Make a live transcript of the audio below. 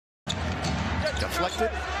Deflected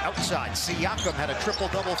outside. Siakam had a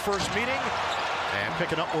triple-double first meeting and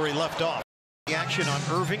picking up where he left off. The action on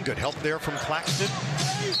Irving. Good help there from Claxton.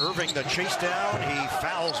 Irving, the chase down. He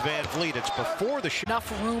fouls VanVleet. It's before the shot.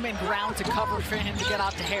 Enough room and ground to cover for him to get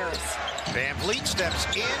out to Harris. VanVleet steps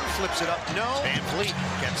in, flips it up. No. VanVleet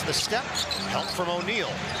gets the step. Help from O'Neal.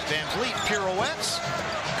 VanVleet pirouettes.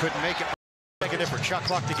 Couldn't make it. Make a difference. Shot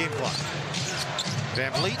clock to game clock.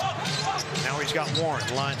 VanVleet. Now he's got Warren.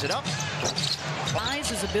 Lines it up.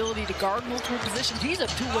 His ability to guard multiple positions. He's a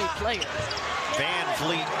two-way player.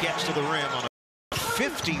 VanVleet gets to the rim on a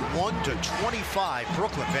 51-25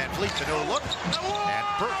 Brooklyn. VanVleet to no look, and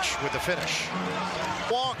Birch with the finish.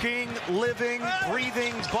 Walking, living,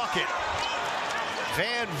 breathing bucket.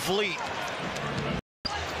 VanVleet.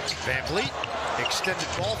 VanVleet, extended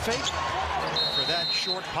ball fake for that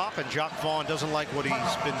short pop, and Jacques Vaughn doesn't like what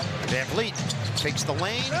he's been. VanVleet takes the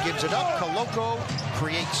lane, gives it up. Koloko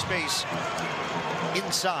creates space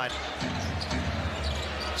inside.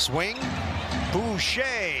 Swing. Boucher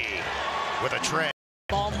with a tray.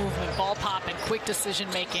 Ball movement, ball popping, quick decision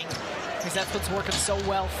making, because that's what's working so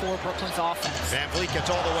well for Brooklyn's offense. VanVleet gets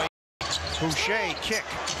all the way. Boucher kick.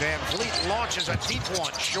 VanVleet launches a deep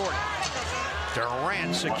one short.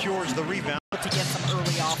 Durant secures the rebound. To get some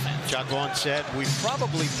early offense. Jacques Vaughn said, we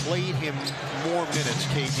probably played him more minutes,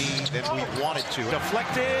 KD, than we wanted to.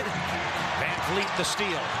 Deflected. VanVleet the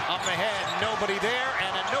steal. Up ahead, nobody there,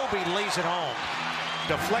 and Anobi lays it home.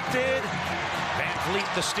 Deflected.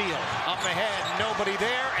 VanVleet the steal. Up ahead, nobody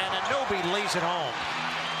there, and Anobi lays it home.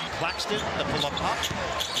 Claxton, the pull-up pop.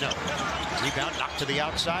 No. Rebound knocked to the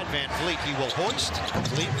outside. VanVleet, he will hoist.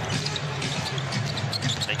 Complete.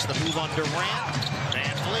 Makes the move on Durant.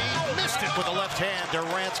 VanVleet missed it with the left hand.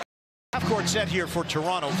 Durant's half-court set here for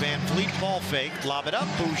Toronto. VanVleet ball fake. Lob it up.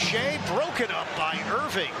 Boucher broken up by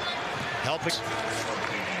Irving. Helping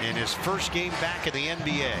in his first game back in the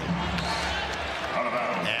NBA.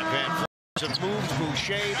 And VanVleet moved.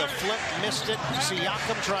 Boucher, the flip, missed it.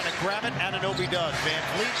 Siakam trying to grab it. Anunoby does.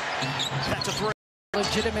 VanVleet, that's a three.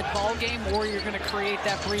 Legitimate ball game, or you're going to create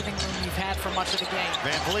that breathing room you've had for much of the game.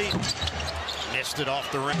 VanVleet missed it off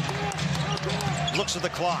the rim. Looks at the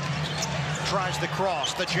clock. Tries the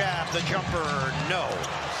cross, the jab, the jumper. No.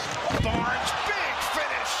 Barnes, big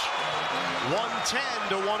finish.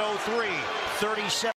 110-103. 37.